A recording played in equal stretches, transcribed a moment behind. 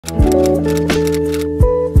What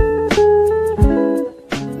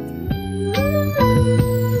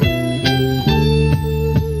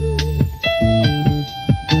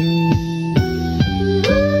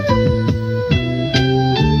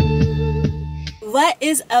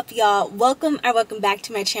is up, y'all? Welcome back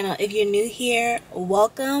to my channel. If you're new here,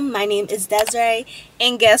 welcome. My name is Desirae,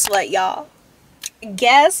 and guess what, y'all?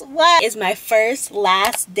 Guess what? It's my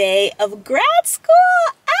last day of grad school.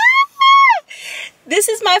 This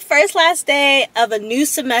is my last day of a new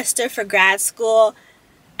semester for grad school.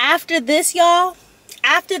 After this, y'all,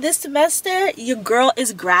 after this semester, your girl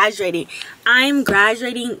is graduating. I'm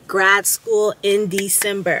graduating grad school in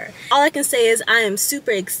December. All I can say is I am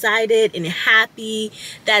super excited and happy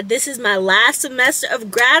that this is my last semester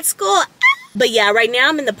of grad school. But yeah, right now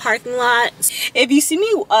I'm in the parking lot. If you see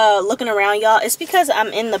me looking around, y'all, it's because I'm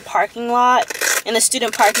in the parking lot, in the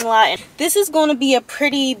student parking lot. And this is going to be a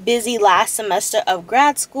pretty busy last semester of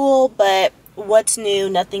grad school, but what's new?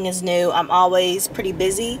 Nothing is new. I'm always pretty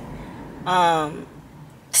busy.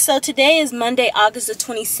 So today is Monday, August the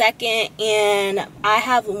 22nd, and I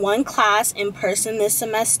have one class in person this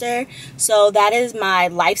semester. So that is my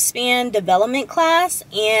lifespan development class,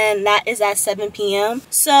 and that is at 7 p.m.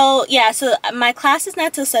 So yeah, so my class is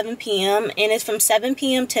not till 7 p.m. and it's from 7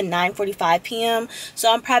 p.m. to 9:45 p.m. So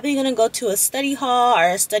I'm probably gonna go to a study hall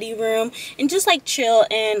or a study room and just like chill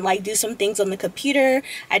and like do some things on the computer.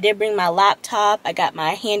 I did bring my laptop. I got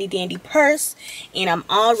my handy dandy purse, and I'm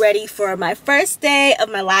all ready for my first day of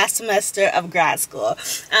my last semester of grad school.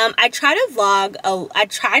 I tried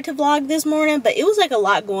to vlog this morning, but it was like a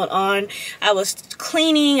lot going on. I was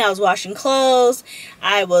cleaning, I was washing clothes,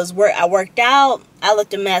 I worked out, I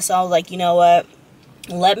looked a mess. So I was like, you know what,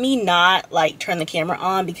 let me not like turn the camera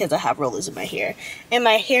on because I have rollers in my hair. And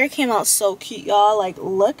my hair came out so cute, y'all. Like,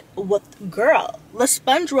 look what, girl, the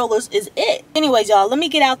sponge rollers is it. Anyways, y'all, let me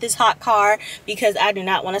get out this hot car because I do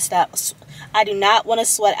not want to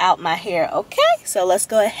sweat out my hair. Okay, so let's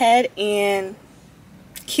go ahead and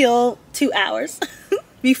kill 2 hours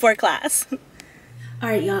before class. All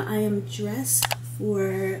right, y'all, I am dressed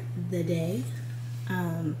for the day.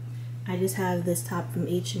 I just have this top from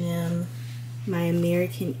H&M, my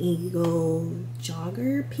American Eagle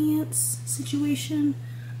jogger pants situation,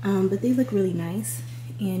 but they look really nice.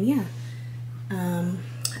 And yeah,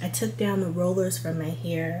 I took down the rollers from my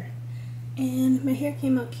hair and my hair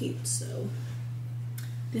came out cute, so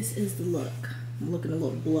this is the look. I'm looking a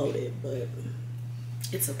little bloated, but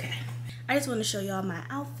it's okay. I just want to show y'all my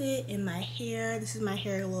outfit and my hair. This is my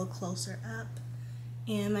hair a little closer up,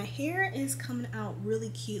 and my hair is coming out really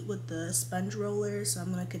cute with the sponge rollers, so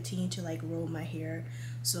I'm going to continue to like roll my hair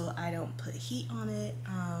so I don't put heat on it.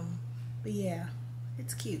 But yeah,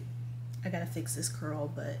 it's cute. I gotta fix this curl,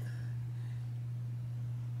 but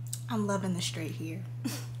I'm loving the straight hair.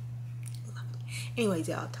 Anyways,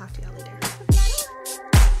 y'all, talk to y'all later.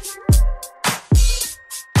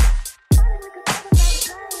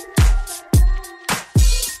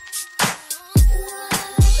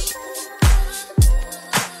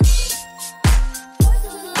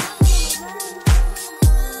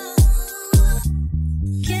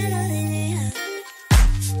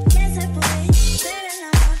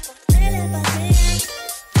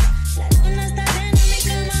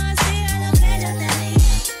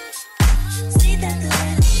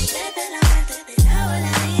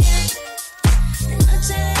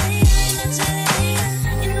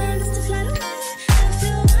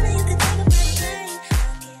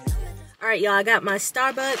 Alright, y'all, I got my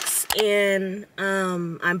Starbucks and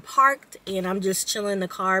I'm parked and I'm just chilling in the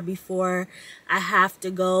car before I have to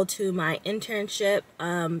go to my internship.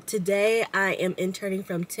 Today I am interning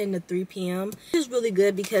from 10 to 3 p.m. This is really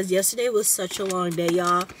good because yesterday was such a long day,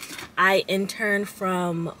 y'all. I interned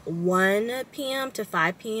from 1 p.m. to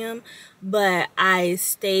 5 p.m. but I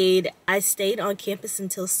stayed on campus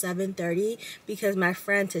until 7:30 because my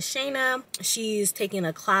friend Tashana, she's taking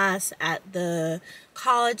a class at the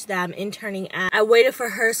college that I'm interning at. I waited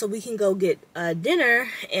for her so we can go get dinner,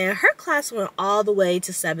 and her class went all the way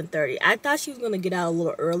to 7:30. I thought she was gonna get out a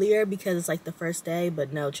little earlier because it's like the first day,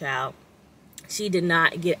 but no, child. She did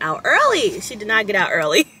not get out early. She did not get out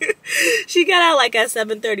early. She got out like at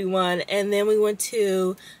 7:31, and then we went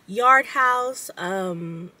to Yard House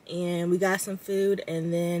and we got some food,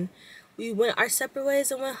 and then we went our separate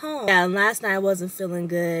ways and went home. Yeah, and last night I wasn't feeling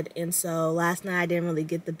good, and so last night I didn't really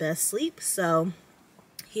get the best sleep, so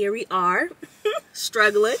here we are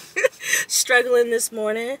struggling this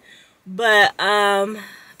morning. But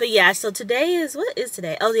yeah, so today is, what is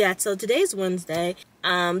today? Oh yeah, so today's Wednesday.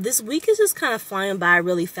 This week is just kind of flying by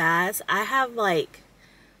really fast. I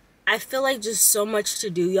I feel like just so much to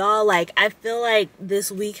do, y'all. Like, I feel like this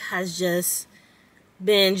week has just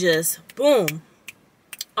been just boom.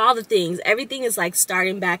 All the things. Everything is like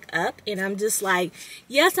starting back up. And I'm just like,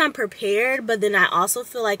 yes, I'm prepared. But then I also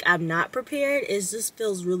feel like I'm not prepared. It just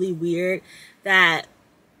feels really weird that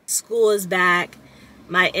school is back.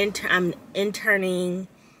 I'm interning.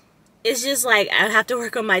 It's just like I have to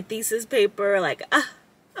work on my thesis paper. Like,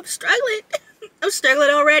 I'm struggling. I'm struggling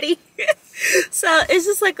already. So it's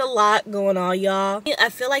just like a lot going on, y'all. I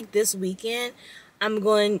feel like this weekend I'm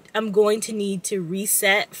going to need to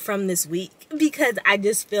reset from this week, because I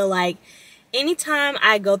just feel like anytime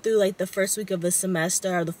I go through like the first week of a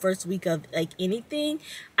semester or the first week of like anything,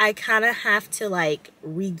 I kind of have to like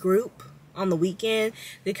regroup on the weekend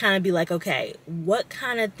to kind of be like, okay, what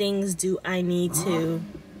kind of things do I need to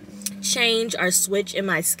change or switch in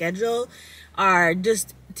my schedule, or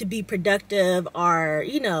just to be productive, or,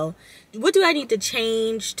 you know, what do I need to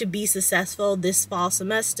change to be successful this fall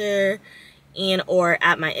semester and or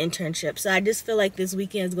at my internship. So I just feel like this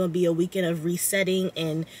weekend is going to be a weekend of resetting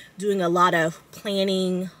and doing a lot of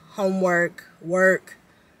planning, homework, work,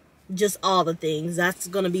 just all the things. That's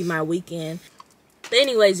going to be my weekend. But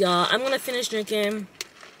anyways, y'all, I'm going to finish drinking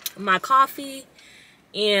my coffee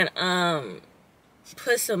and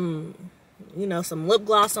put some, you know, some lip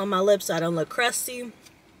gloss on my lips so I don't look crusty.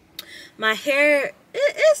 My hair,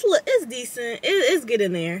 it's decent. It's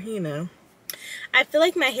getting there, you know. I feel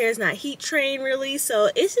like my hair is not heat trained really, so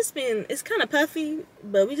it's kind of puffy,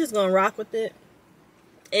 but we just gonna rock with it.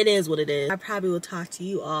 It is what it is. I probably will talk to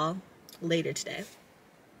you all later today.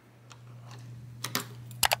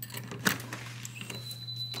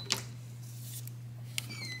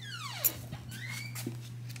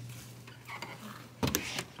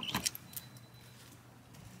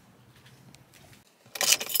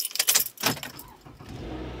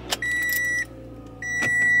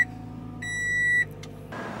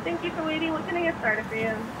 Thank you for waiting. What can I get started for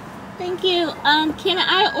you? Thank you. Can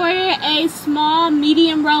I order a small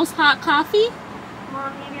medium roast hot coffee? Small,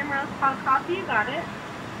 medium roast hot coffee. You got it.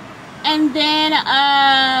 And then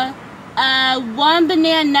one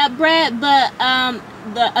banana nut bread, but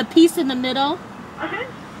a piece in the middle. Okay.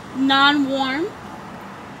 Non-warm.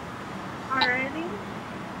 Alrighty.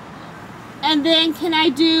 And then can I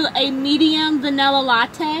do a medium vanilla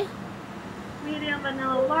latte? Medium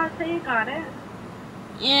vanilla latte. You got it.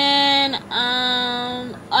 And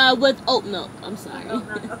with oat milk. I'm sorry. Oat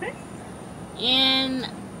milk. Okay. And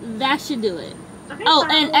that should do it. Okay. Oh,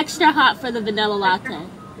 so and extra hot for the vanilla latte.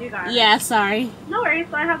 You got it. Yeah, sorry. No worries.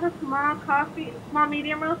 So I have a small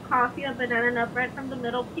medium roast coffee, a banana nut bread from the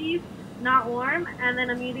middle piece, not warm, and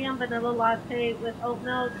then a medium vanilla latte with oat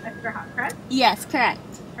milk, extra hot, correct? Yes, correct.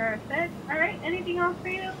 Perfect. All right. Anything else for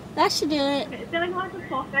you? That should do it. Okay. It's gonna go on to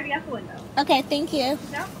 12:30 at the window. Okay, thank you.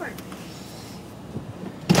 Yeah, of course.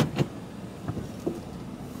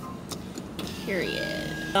 Period.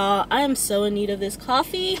 I am so in need of this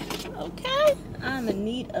coffee. Okay, I'm in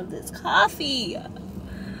need of this coffee.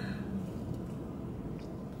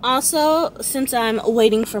 Also, since I'm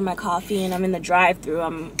waiting for my coffee and I'm in the drive-thru,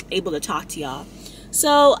 I'm able to talk to y'all.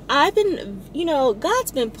 So I've been, you know,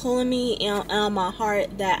 God's been pulling me on my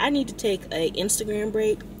heart that I need to take an Instagram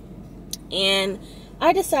break. And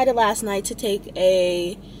I decided last night to take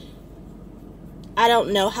I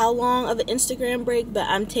don't know how long of an Instagram break, but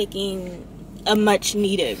I'm taking a much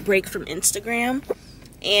needed break from Instagram.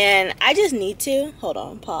 And I just need to, hold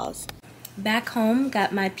on, pause. Back home,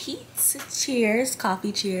 got my Pete's cheers,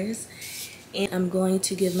 coffee cheers. And I'm going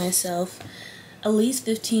to give myself at least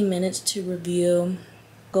 15 minutes to review,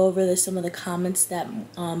 go over some of the comments that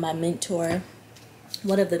my mentor,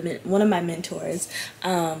 one of my mentors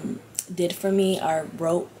did for me or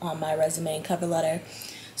wrote on my resume and cover letter.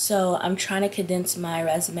 So I'm trying to condense my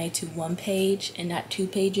resume to 1 page and not 2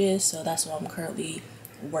 pages. So that's what I'm currently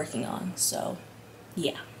working on. So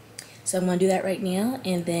yeah. So I'm going to do that right now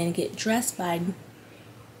and then get dressed by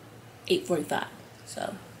 8:45.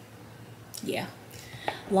 So yeah.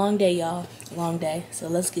 Long day, y'all. Long day. So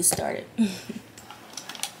let's get started.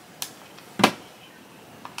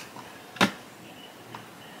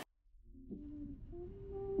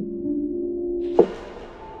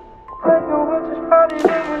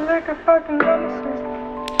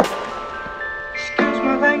 Excuse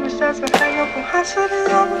my language, that's a hang up on how should it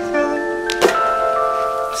ever feel.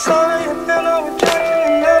 Sorry, I feel no rejection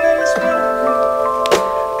and none of this will.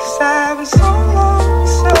 Cause I've been so long,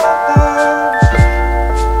 so long.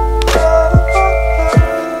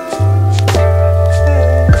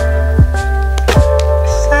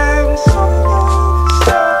 Cause I've been so long,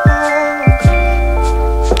 so long.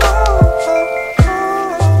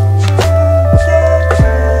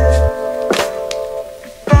 Yeah.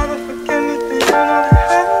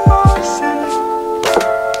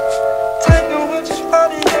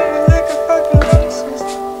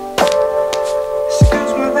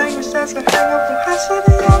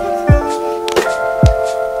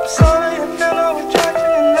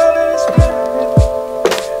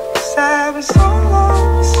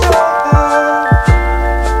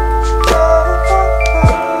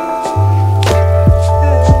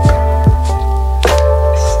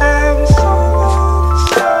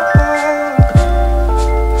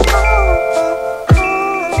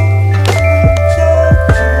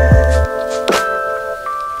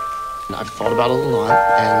 about a lot,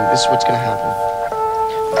 and this is what's gonna happen.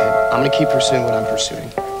 I'm gonna keep pursuing what I'm pursuing,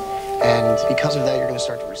 and because of that, you're gonna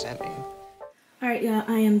start to resent me. Alright, y'all,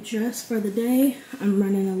 I am dressed for the day. I'm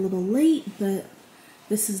running a little late, but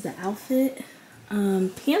this is the outfit.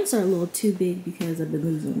 Pants are a little too big because I've been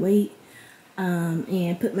losing weight.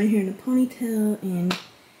 And put my hair in a ponytail, and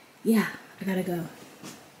yeah, I gotta go.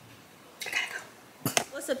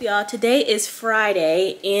 What's up, y'all? Today is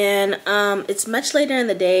Friday, and it's much later in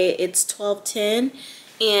the day. It's 12:10,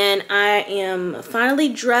 and I am finally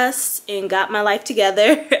dressed and got my life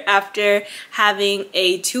together after having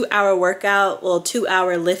a 2-hour workout, well,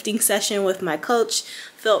 2-hour lifting session with my coach.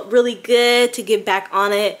 Felt really good to get back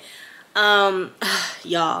on it.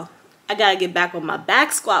 Y'all, I gotta get back on my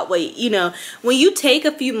back squat weight. You know, when you take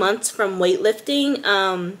a few months from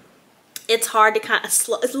weightlifting, it's hard to it's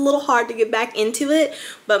a little hard to get back into it,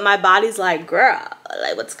 but my body's like, girl,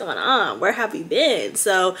 like, what's going on? Where have you been?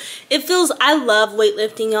 So it feels, I love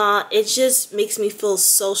weightlifting, y'all. It just makes me feel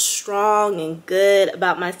so strong and good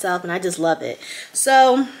about myself, and I just love it.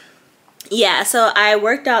 So yeah, so I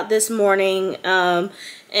worked out this morning, and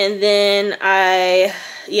then I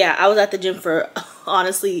was at the gym for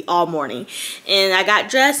honestly all morning, and I got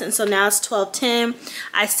dressed, and so now it's 12:10.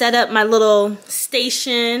 I set up my little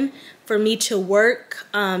station for me to work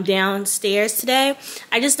downstairs today.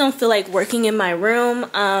 I just don't feel like working in my room.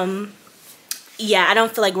 I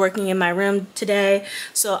don't feel like working in my room today,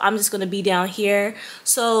 so I'm just gonna be down here.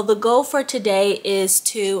 So the goal for today is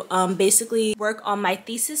to basically work on my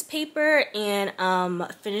thesis paper and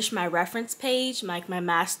finish my reference page, my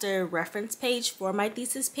master reference page for my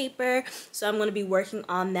thesis paper. So I'm gonna be working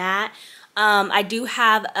on that. I do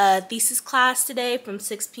have a thesis class today from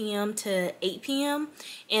 6 p.m. to 8 p.m.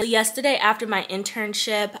 And yesterday after my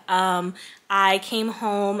internship, I came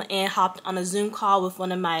home and hopped on a Zoom call with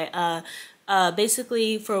one of my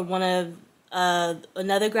basically for one of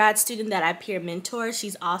another grad student that I peer mentor.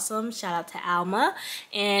 She's awesome. Shout out to Alma.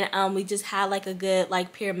 And we just had like a good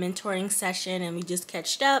like peer mentoring session, and we just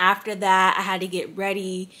catched up. After that, I had to get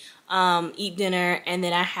ready, eat dinner, and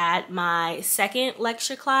then I had my second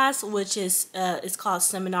lecture class, which is it's called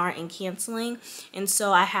Seminar and Canceling. And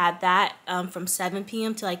so I had that from 7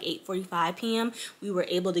 p.m. to like 8:45 p.m. We were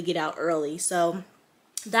able to get out early. So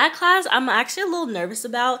that class I'm actually a little nervous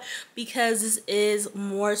about, because this is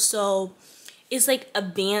more so, it's like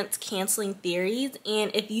advanced canceling theories.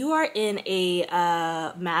 And if you are in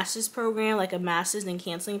a master's program, like a master's in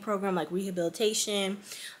canceling program, like rehabilitation,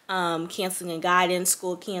 canceling and guidance,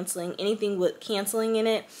 school canceling, anything with canceling in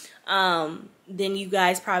it, then you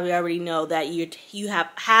guys probably already know that you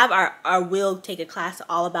have or will take a class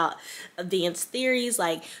all about advanced theories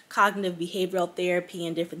like cognitive behavioral therapy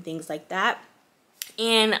and different things like that.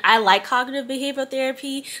 And I like cognitive behavioral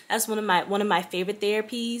therapy. That's one of my favorite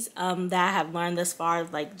therapies that I have learned thus far,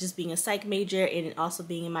 like just being a psych major and also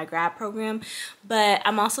being in my grad program. But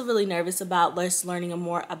I'm also really nervous about learning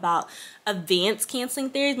more about advanced canceling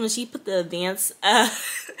theories. When she put the advanced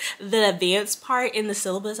part in the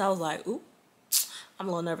syllabus, I was like, ooh, I'm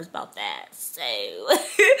a little nervous about that. So,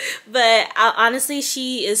 but honestly,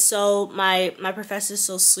 she is so, my professor is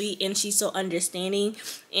so sweet, and she's so understanding.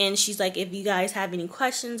 And she's like, if you guys have any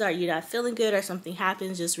questions, or you're not feeling good, or something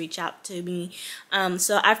happens, just reach out to me.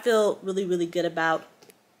 So I feel really, really good about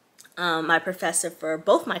my professor for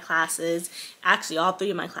both my classes, actually all 3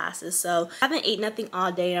 of my classes. So I haven't ate nothing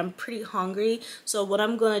all day, and I'm pretty hungry. So what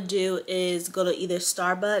I'm gonna do is go to either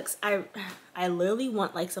Starbucks. I literally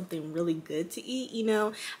want like something really good to eat, you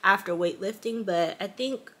know, after weightlifting, but I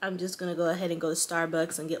think I'm just gonna go ahead and go to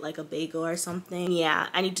Starbucks and get like a bagel or something. Yeah,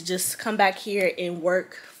 I need to just come back here and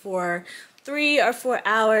work for 3 or 4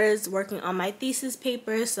 hours working on my thesis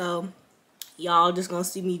paper. So y'all just gonna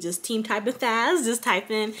see me just team typing fast, just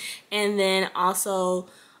typing. And then also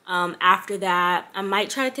after that, I might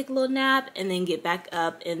try to take a little nap and then get back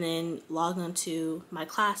up and then log on to my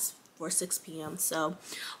class for 6 p.m. So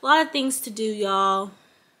a lot of things to do, y'all.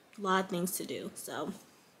 A lot of things to do. So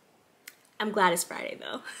I'm glad it's Friday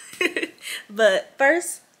though. But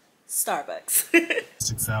first, Starbucks.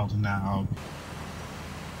 6,000 now.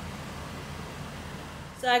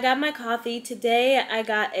 So I got my coffee. Today I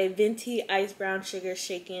got a venti iced brown sugar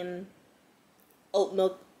shaken oat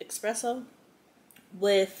milk espresso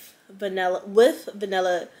with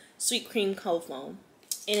vanilla sweet cream cold foam.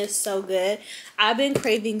 And it's so good. I've been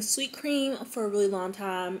craving sweet cream for a really long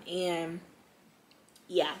time, and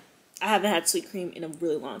yeah, I haven't had sweet cream in a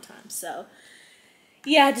really long time. So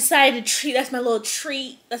yeah, I decided to treat. That's my little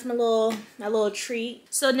treat. That's my little treat.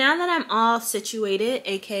 So now that I'm all situated,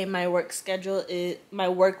 aka my work schedule is, my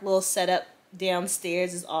work little setup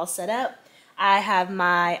downstairs is all set up, I have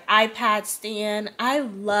my iPad stand. I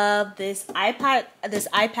love this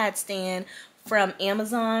iPad stand from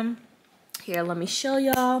Amazon. Here, let me show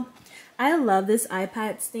y'all. I love this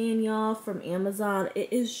iPad stand, y'all, from Amazon. It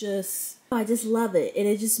is just, I just love it. And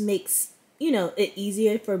it just makes, you know, it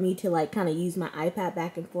easier for me to like kind of use my iPad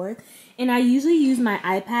back and forth. And I usually use my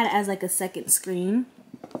iPad as like a second screen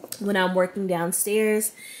when I'm working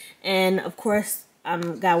downstairs. And of course,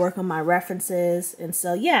 I'm gotta work on my references. And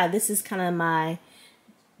so yeah, this is kind of my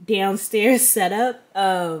downstairs setup.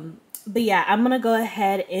 But yeah, I'm gonna go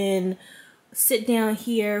ahead and sit down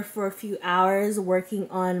here for a few hours working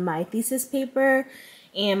on my thesis paper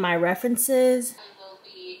and my references. I will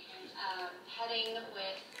be heading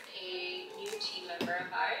with a new team member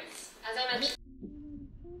of ours. As I mentioned,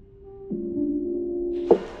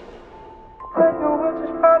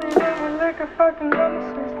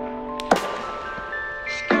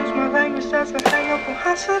 excuse my language, that's a hang up on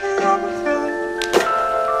how sudden I'm feeling.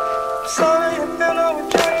 Sorry, I feel no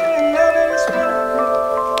attraction and none of this feeling.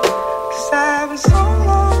 'Cause I've been so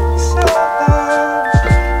long, so long.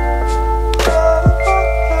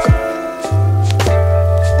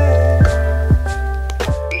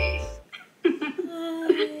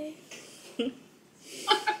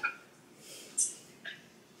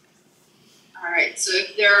 All right, so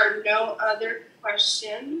if there are no other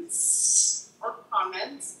questions or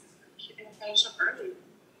comments, we're going to finish up early.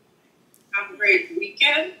 Have a great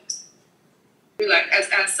weekend. We like, as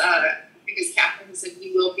because Catherine said,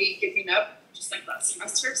 we will be giving up, just like last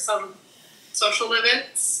semester, some social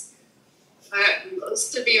events. But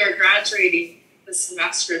most of you are graduating this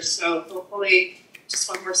semester, so hopefully just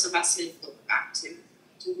one more semester to go back to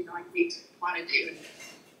doing like we want to do.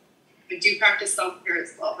 And do practice self-care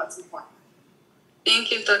as well. That's important.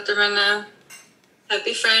 Thank you, Dr. Rana.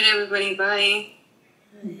 Happy Friday, everybody. Bye.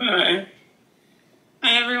 Bye.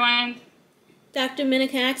 Bye, everyone. Dr. Minna,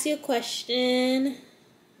 can I ask you a question?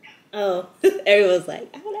 Oh, everyone's like,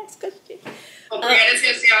 I want to ask a question. Well, Brianna's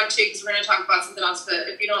going to stay on too because we're going to talk about something else, but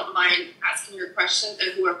if you don't mind asking your question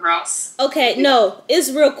and whoever else. Okay, no, it's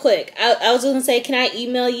real quick. I was going to say, can I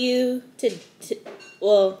email you to,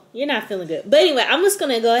 well, you're not feeling good. But anyway, I'm just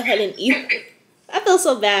going to go ahead and email. I feel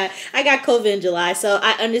so bad. I got COVID in July, so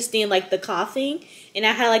I understand like the coughing, and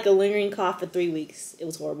I had like a lingering cough for 3 weeks. It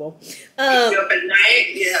was horrible. You up at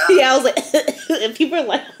night? Yeah. Yeah, I was like, and people are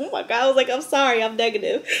like, oh my God. I was like, I'm sorry, I'm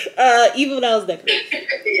negative. Even when I was negative.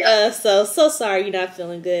 Yeah. So sorry you're not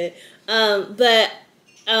feeling good.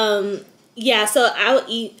 Yeah, so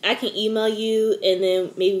I can email you, and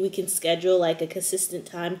then maybe we can schedule like a consistent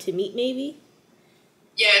time to meet maybe.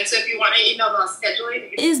 Yeah, and so if you want to email about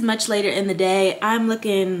scheduling. It is much later in the day. I'm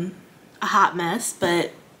looking a hot mess,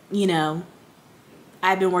 but you know,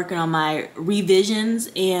 I've been working on my revisions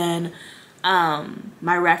and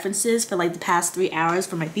my references for like the past 3 hours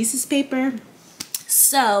for my thesis paper.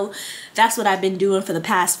 So that's what I've been doing for the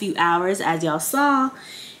past few hours, as y'all saw.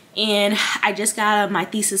 And I just got out of my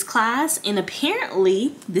thesis class, and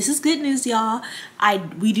apparently, this is good news, y'all.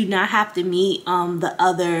 We do not have to meet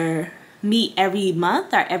meet every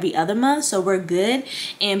month or every other month, so we're good.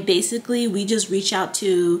 And basically we just reach out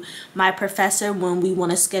to my professor when we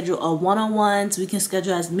want to schedule a one-on-ones. We can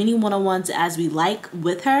schedule as many one-on-ones as we like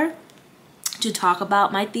with her to talk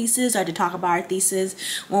about my thesis or to talk about our thesis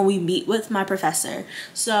when we meet with my professor.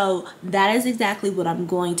 So that is exactly what I'm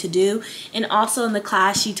going to do. And also in the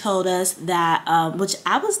class she told us that which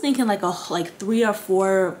I was thinking like 3 or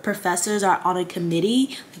 4 professors are on a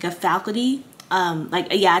committee, like a faculty.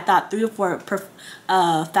 I thought 3 or 4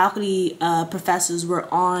 faculty professors were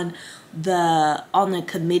on the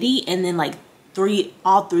committee, and then like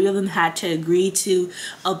all three of them had to agree to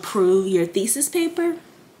approve your thesis paper.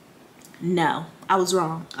 No, I was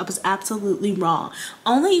wrong. I was absolutely wrong.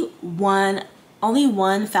 Only one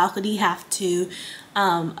faculty have to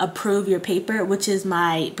approve your paper, which is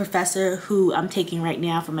my professor who I'm taking right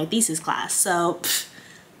now for my thesis class. So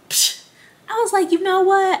I was like, you know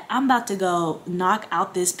what? I'm about to go knock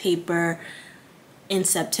out this paper in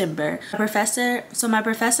September. My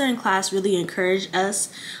professor in class really encouraged us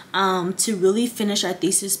to really finish our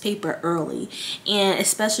thesis paper early, and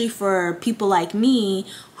especially for people like me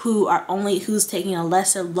who's taking a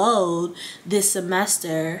lesser load this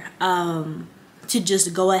semester, to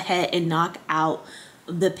just go ahead and knock out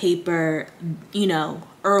the paper, you know,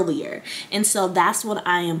 earlier. And so that's what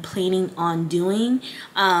I am planning on doing.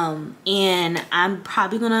 And I'm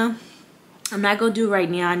not gonna do it right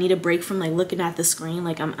now. I need a break from like looking at the screen.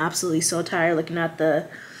 Like I'm absolutely so tired looking at the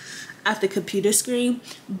computer screen.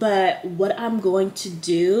 But what I'm going to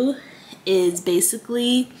do is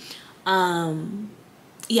basically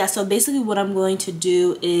yeah, so basically what I'm going to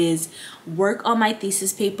do is work on my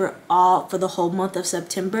thesis paper all for the whole month of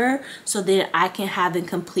September so that I can have it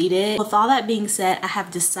completed. With all that being said, I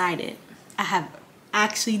have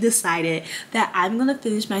actually decided that I'm gonna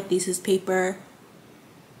finish my thesis paper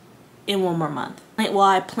in 1 more month. Well,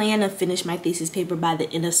 I plan to finish my thesis paper by the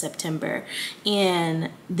end of September, and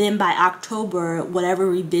then by October, whatever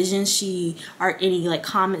revisions she or any like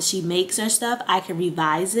comments she makes and stuff, I can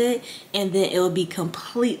revise it, and then it will be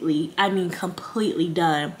completely, I mean completely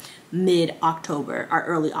done mid-October or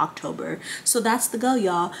early October. So that's the goal,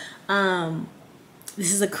 y'all.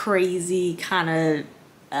 This is a crazy kind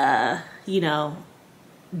of you know,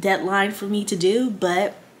 deadline for me to do,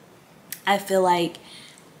 but I feel like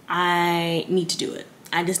I need to do it.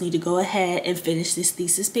 I just need to go ahead and finish this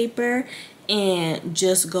thesis paper and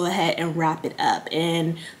just go ahead and wrap it up.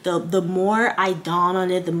 And the more I dawn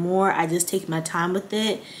on it, the more I just take my time with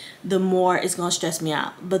it, the more it's gonna stress me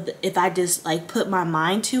out. But if I just like put my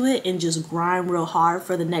mind to it and just grind real hard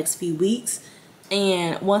for the next few weeks,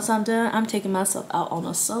 and once I'm done, I'm taking myself out on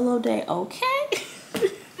a solo day, okay?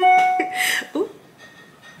 Ooh.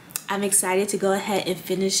 I'm excited to go ahead and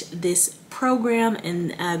finish this program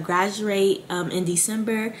and graduate in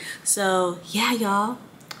December. So yeah, y'all,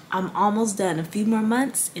 I'm almost done. A few more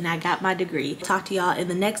months and I got my degree. Talk to y'all in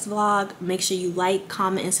the next vlog. Make sure you like,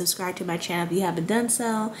 comment, and subscribe to my channel if you haven't done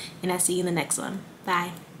so. And I'll see you in the next one.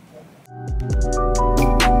 Bye.